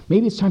ago.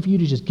 Maybe it's time for you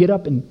to just get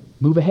up and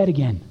move ahead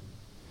again.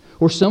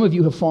 Or some of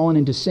you have fallen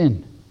into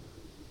sin.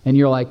 And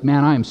you're like,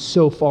 man, I am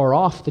so far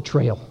off the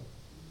trail.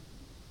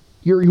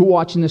 You're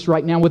watching this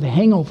right now with a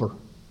hangover.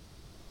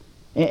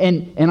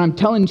 And I'm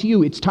telling to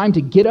you, it's time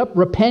to get up,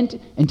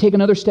 repent, and take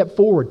another step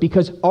forward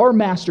because our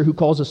master who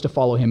calls us to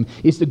follow him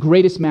is the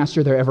greatest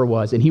master there ever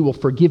was, and he will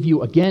forgive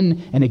you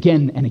again and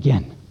again and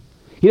again.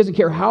 He doesn't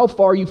care how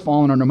far you've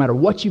fallen or no matter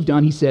what you've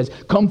done. He says,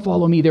 come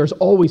follow me. There's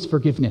always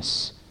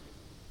forgiveness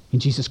in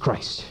Jesus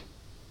Christ.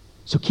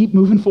 So keep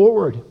moving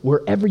forward.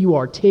 Wherever you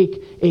are,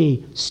 take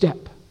a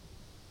step.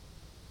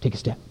 Take a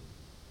step.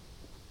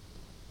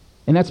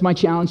 And that's my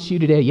challenge to you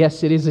today.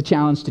 Yes, it is a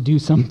challenge to do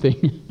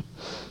something.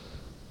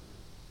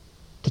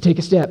 To take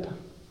a step.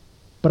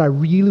 But I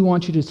really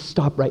want you to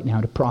stop right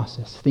now to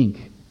process.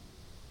 Think.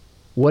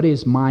 What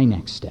is my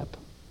next step?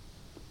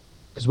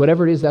 Because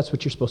whatever it is, that's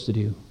what you're supposed to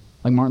do.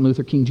 Like Martin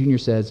Luther King Jr.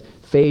 says,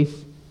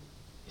 faith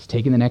is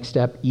taking the next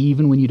step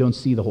even when you don't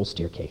see the whole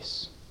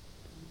staircase.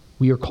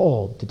 We are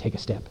called to take a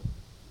step.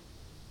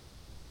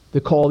 The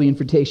call, the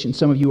invitation.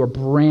 Some of you are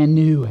brand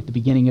new at the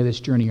beginning of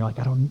this journey. You're like,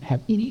 I don't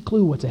have any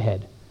clue what's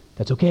ahead.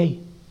 That's okay.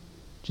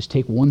 Just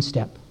take one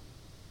step.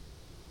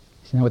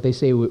 Isn't that what they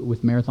say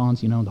with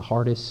marathons? You know, the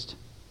hardest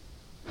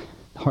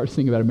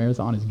thing about a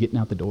marathon is getting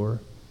out the door,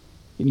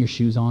 getting your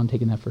shoes on,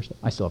 taking that first step.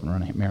 I still haven't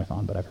run a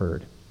marathon, but I've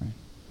heard. Right?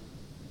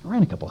 I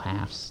ran a couple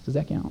halves. Does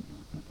that count?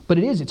 But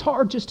it's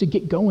hard just to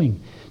get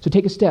going. So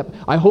take a step.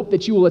 I hope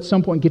that you will at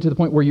some point get to the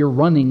point where you're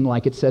running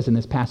like it says in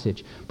this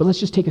passage. But let's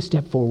just take a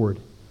step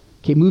forward.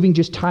 Okay, moving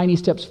just tiny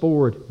steps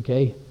forward,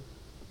 okay?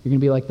 You're going to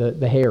be like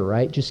the hare,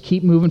 right? Just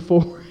keep moving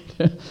forward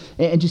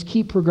and just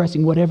keep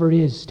progressing, whatever it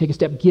is. Take a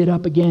step, get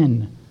up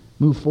again,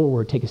 move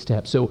forward, take a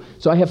step. So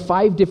I have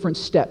 5 different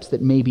steps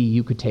that maybe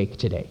you could take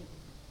today.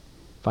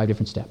 5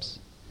 different steps.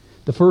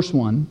 The first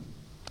one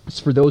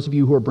is for those of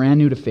you who are brand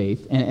new to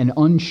faith and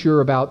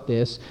unsure about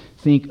this,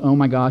 think, oh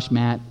my gosh,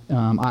 Matt,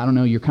 I don't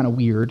know, you're kind of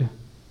weird.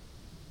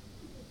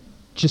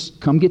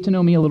 Just come get to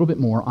know me a little bit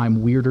more.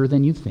 I'm weirder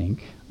than you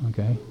think,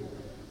 okay?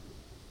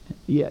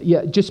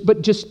 Yeah.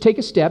 Just take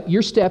a step.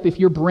 Your step, if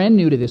you're brand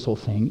new to this whole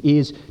thing,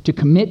 is to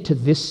commit to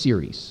this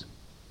series.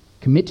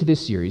 Commit to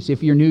this series.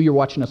 If you're new, you're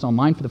watching us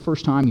online for the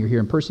first time, you're here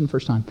in person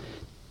first time,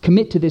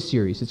 commit to this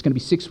series. It's going to be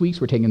 6 weeks.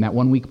 We're taking that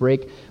 1 week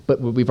break, but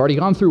we've already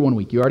gone through 1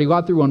 week. You already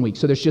got through 1 week,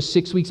 so there's just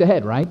 6 weeks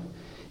ahead, right?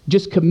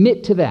 Just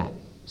commit to that.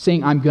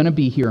 Saying, I'm going to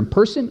be here in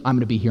person, I'm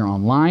going to be here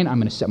online, I'm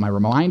going to set my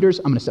reminders,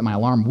 I'm going to set my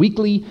alarm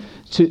weekly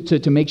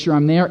to make sure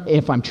I'm there.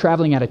 If I'm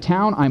traveling out of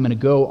town, I'm going to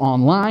go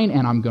online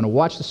and I'm going to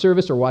watch the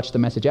service or watch the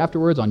message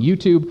afterwards on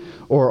YouTube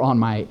or on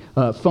my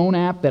phone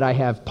app that I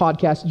have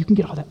podcasts. You can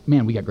get all that.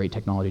 Man, we got great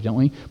technology, don't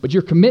we? But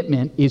your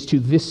commitment is to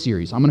this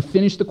series. I'm going to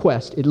finish the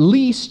quest. At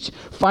least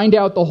find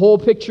out the whole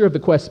picture of the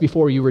quest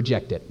before you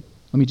reject it.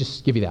 Let me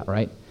just give you that,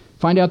 right?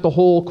 Find out the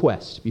whole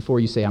quest before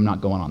you say, I'm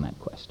not going on that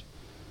quest.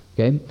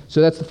 Okay?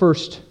 So that's the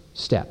first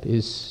step,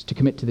 is to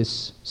commit to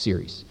this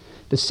series.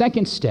 The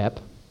second step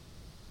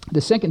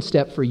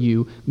for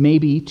you may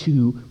be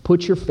to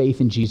put your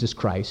faith in Jesus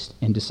Christ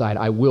and decide,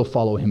 I will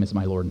follow him as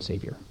my Lord and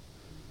Savior.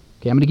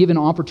 Okay, I'm going to give an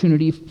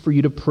opportunity for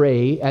you to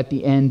pray at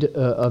the end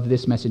of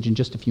this message in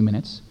just a few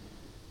minutes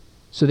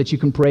so that you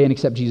can pray and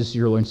accept Jesus as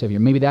your Lord and Savior.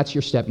 Maybe that's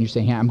your step, and you're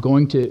saying, hey, I'm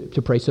going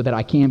to pray so that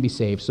I can be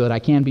saved, so that I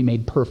can be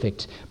made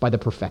perfect by the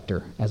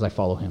perfecter as I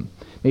follow him.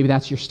 Maybe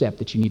that's your step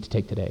that you need to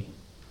take today.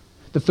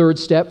 The third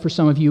step for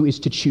some of you is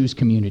to choose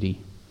community.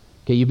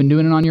 Okay, you've been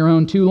doing it on your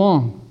own too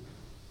long.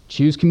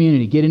 Choose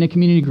community. Get in a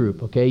community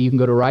group, okay? You can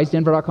go to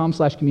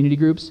risedenver.com/community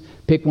groups.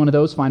 Pick one of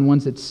those. Find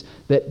ones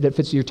that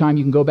fits your time.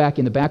 You can go back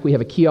in the back. We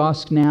have a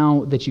kiosk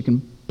now that you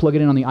can plug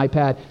it in on the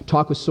iPad.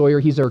 Talk with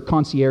Sawyer. He's our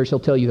concierge. He'll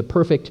tell you the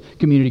perfect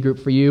community group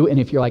for you. And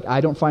if you're like,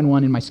 I don't find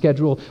one in my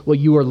schedule, well,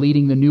 you are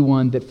leading the new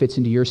one that fits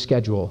into your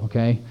schedule,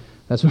 okay?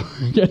 That's what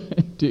we're going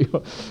to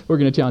do. We're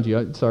going to challenge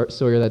you. Sorry,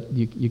 Sawyer, that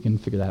you can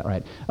figure that out,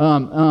 right?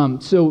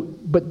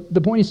 But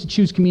the point is to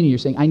choose community. You're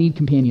saying, I need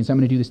companions. I'm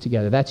going to do this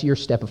together. That's your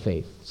step of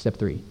faith, step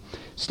 3.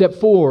 Step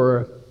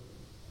 4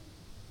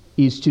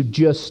 is to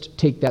just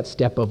take that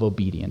step of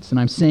obedience. And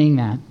I'm saying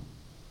that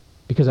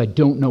because I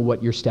don't know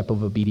what your step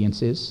of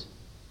obedience is.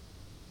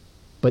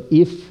 But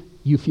if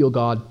you feel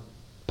God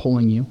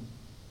pulling you,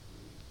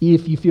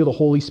 if you feel the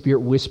Holy Spirit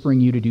whispering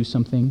you to do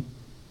something,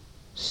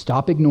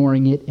 stop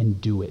ignoring it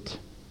and do it.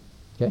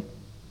 Okay?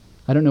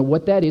 I don't know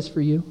what that is for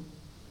you.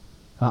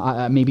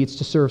 Maybe it's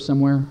to serve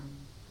somewhere.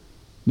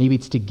 Maybe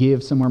it's to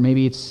give somewhere.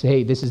 Maybe it's,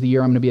 hey, this is the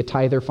year I'm going to be a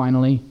tither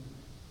finally.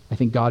 I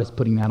think God is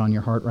putting that on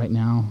your heart right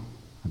now.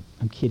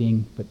 I'm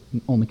kidding, but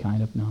only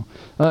kind of, no.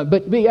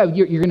 But yeah,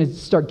 you're going to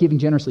start giving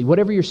generously.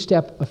 Whatever your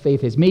step of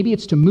faith is. Maybe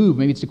it's to move.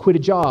 Maybe it's to quit a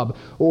job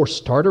or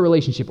start a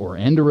relationship or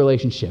end a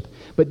relationship.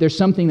 But there's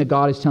something that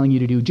God is telling you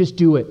to do. Just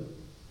do it.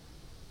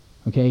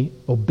 Okay?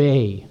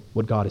 Obey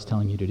what God is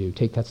telling you to do.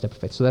 Take that step of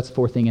faith. So that's the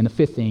fourth thing. And the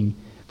fifth thing,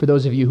 for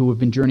those of you who have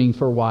been journeying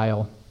for a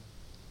while,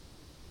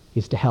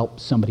 is to help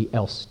somebody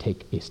else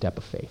take a step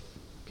of faith.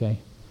 Okay?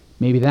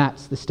 Maybe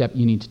that's the step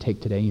you need to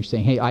take today. You're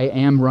saying, hey, I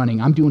am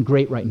running. I'm doing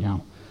great right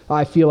now.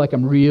 I feel like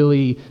I'm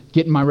really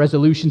getting my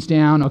resolutions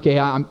down. Okay,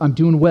 I'm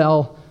doing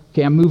well.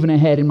 Okay, I'm moving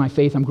ahead in my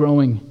faith. I'm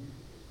growing.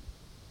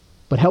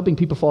 But helping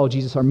people follow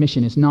Jesus, our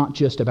mission is not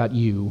just about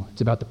you.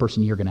 It's about the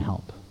person you're going to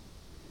help.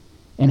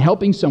 And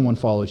helping someone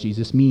follow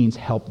Jesus means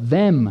help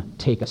them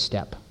take a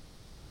step.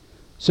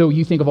 So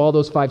you think of all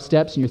those 5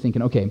 steps and you're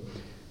thinking, okay,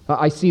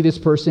 I see this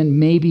person.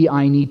 Maybe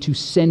I need to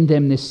send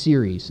them this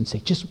series and say,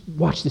 just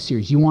watch the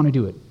series. You want to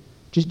do it.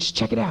 Just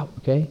check it out,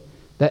 okay?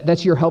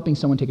 That's your helping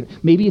someone take it.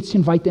 Maybe it's to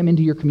invite them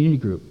into your community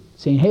group,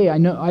 saying, hey, I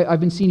know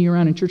I've been seeing you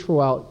around in church for a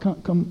while.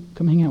 Come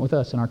hang out with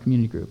us in our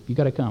community group. You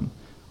got to come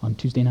on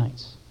Tuesday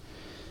nights.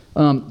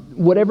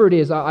 Whatever it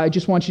is, I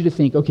just want you to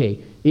think,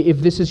 okay, if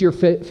this is your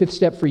fifth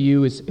step for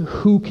you, is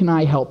who can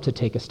I help to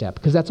take a step?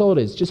 Because that's all it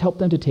is. Just help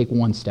them to take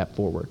one step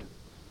forward.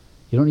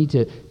 You don't need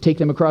to take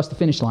them across the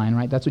finish line,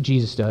 right? That's what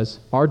Jesus does.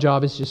 Our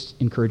job is just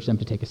encourage them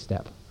to take a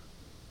step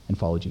and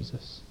follow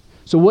Jesus.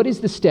 So what is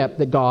the step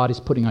that God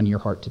is putting on your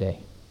heart today?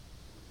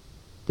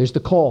 There's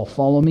the call,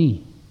 follow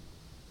me.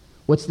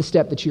 What's the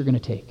step that you're going to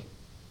take?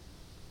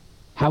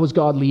 How is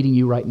God leading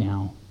you right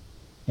now?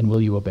 And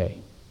will you obey?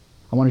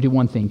 I want to do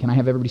one thing. Can I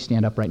have everybody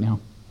stand up right now?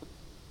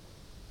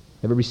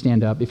 Everybody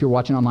stand up. If you're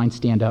watching online,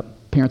 stand up.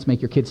 Parents,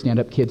 make your kids stand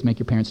up. Kids, make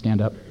your parents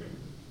stand up.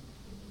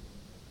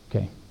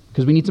 Okay.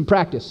 Because we need some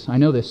practice. I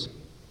know this.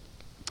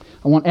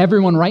 I want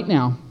everyone right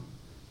now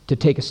to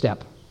take a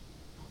step.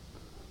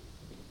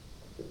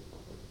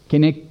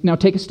 Okay, now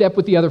take a step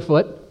with the other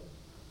foot.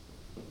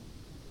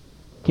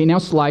 Okay, now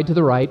slide to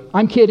the right.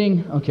 I'm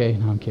kidding. Okay,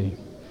 no, I'm kidding.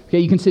 Okay,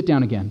 you can sit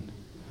down again.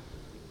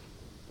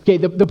 Okay,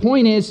 the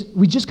point is,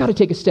 we just got to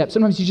take a step.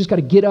 Sometimes you just got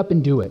to get up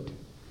and do it.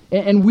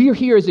 And we're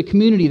here as a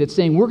community that's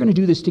saying, we're going to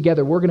do this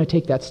together. We're going to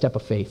take that step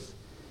of faith.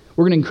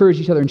 We're going to encourage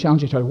each other and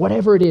challenge each other.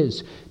 Whatever it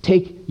is,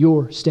 take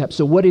your step.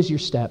 So what is your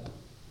step?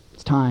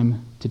 It's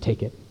time to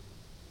take it.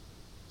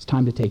 It's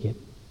time to take it.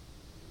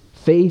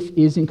 Faith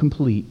isn't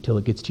complete till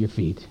it gets to your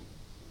feet.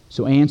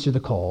 So answer the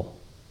call.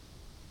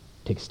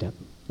 Take a step.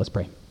 Let's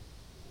pray.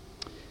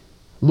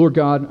 Lord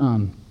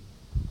God,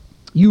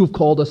 you have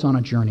called us on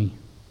a journey,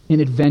 an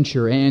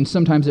adventure, and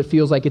sometimes it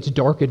feels like it's a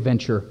dark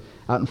adventure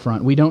out in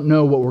front. We don't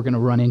know what we're going to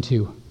run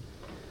into.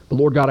 But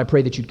Lord God, I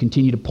pray that you'd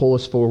continue to pull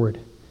us forward,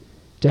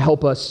 to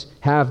help us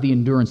have the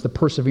endurance, the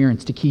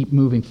perseverance to keep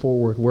moving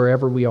forward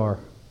wherever we are.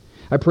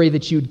 I pray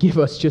that you'd give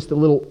us just the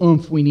little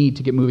oomph we need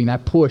to get moving,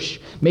 that push,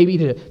 maybe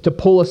to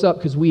pull us up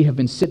because we have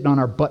been sitting on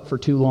our butt for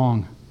too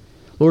long.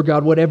 Lord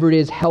God, whatever it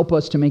is, help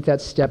us to make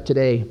that step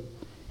today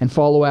and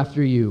follow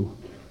after you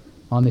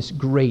on this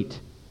great,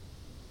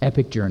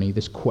 epic journey,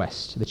 this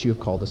quest that you have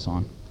called us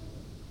on.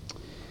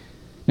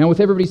 Now, with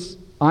everybody's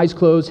eyes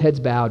closed, heads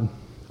bowed,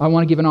 I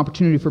want to give an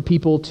opportunity for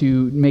people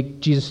to make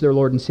Jesus their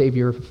Lord and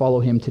Savior, follow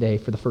him today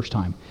for the first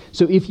time.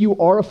 So if you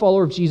are a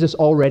follower of Jesus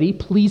already,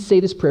 please say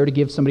this prayer to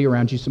give somebody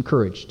around you some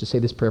courage to say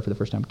this prayer for the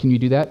first time. Can you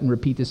do that and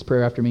repeat this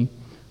prayer after me?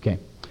 Okay.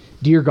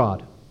 Dear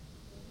God,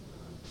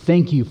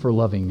 thank you for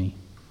loving me.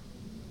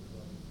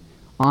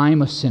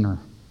 I'm a sinner.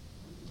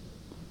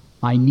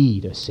 I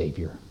need a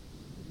Savior.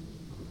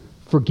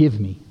 Forgive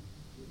me.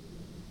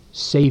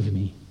 Save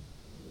me.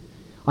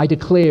 I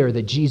declare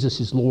that Jesus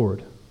is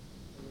Lord.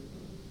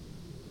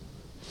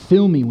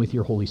 Fill me with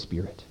your Holy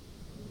Spirit.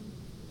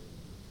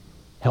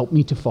 Help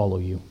me to follow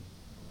you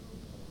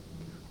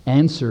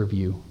and serve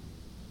you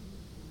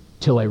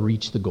till I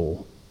reach the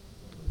goal.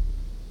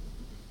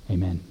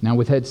 Amen. Now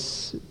with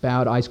heads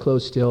bowed, eyes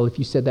closed still, if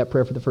you said that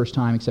prayer for the first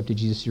time, accepted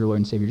Jesus as your Lord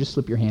and Savior, just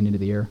slip your hand into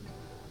the air.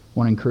 I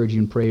want to encourage you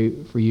and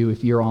pray for you.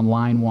 If you're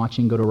online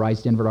watching, go to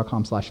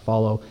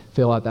risedenver.com/follow.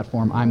 Fill out that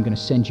form. I'm going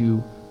to send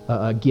you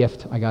a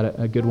gift. I got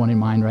a good one in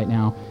mind right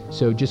now.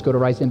 So just go to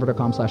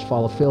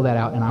risedenver.com/follow. Fill that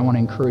out, and I want to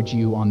encourage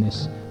you on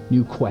this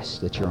new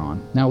quest that you're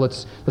on. Now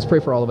let's pray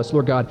for all of us.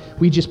 Lord God,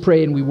 we just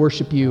pray and we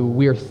worship you.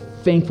 We are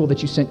thankful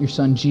that you sent your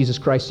Son, Jesus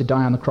Christ, to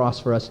die on the cross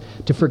for us,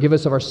 to forgive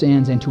us of our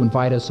sins, and to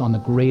invite us on the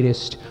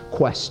greatest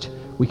quest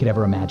we could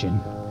ever imagine.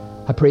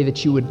 I pray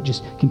that you would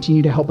just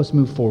continue to help us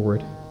move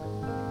forward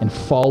and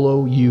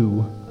follow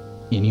you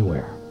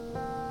anywhere.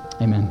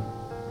 Amen.